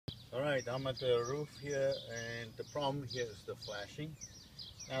Alright, I'm at the roof here, and the problem here is the flashing.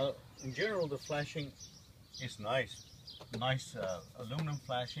 Now, in general, the flashing is nice. Nice aluminum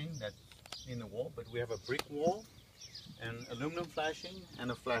flashing that's in the wall, but we have a brick wall and aluminum flashing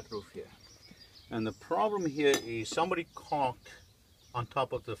and a flat roof here. And the problem here is somebody caulked on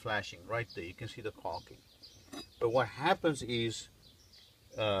top of the flashing right there. You can see the caulking. But what happens is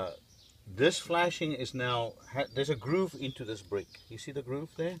this flashing is now, there's a groove into this brick. You see the groove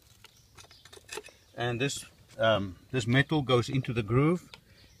there? And this metal goes into the groove,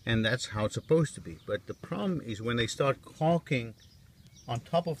 and that's how it's supposed to be. But the problem is when they start caulking on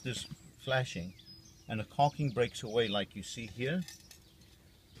top of this flashing, and the caulking breaks away like you see here,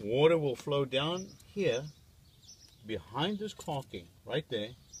 water will flow down here behind this caulking right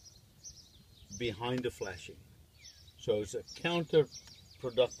there, behind the flashing. So it's a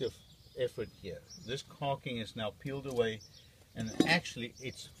counterproductive effort here. This caulking is now peeled away, and actually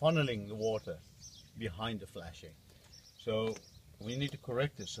it's funneling the water behind the flashing. So we need to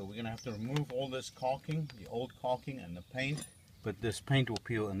correct this. So we're going to have to remove all this caulking, the old caulking and the paint. But this paint will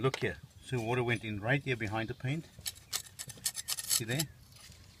peel, and look here. So water went in right here behind the paint. See there?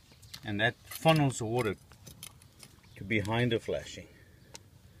 And that funnels the water to behind the flashing.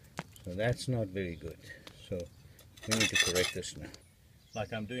 So that's not very good. So we need to correct this now,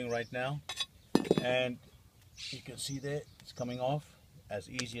 like I'm doing right now. And you can see there, it's coming off as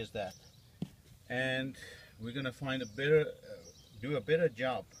easy as that. And we're going to find a better, do a better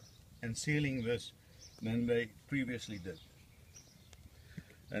job in sealing this than they previously did.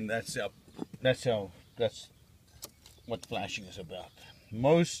 And that's what flashing is about.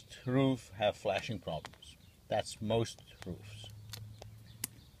 Most roofs have flashing problems. That's most roofs.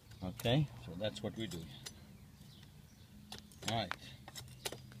 Okay, so that's what we do. All right.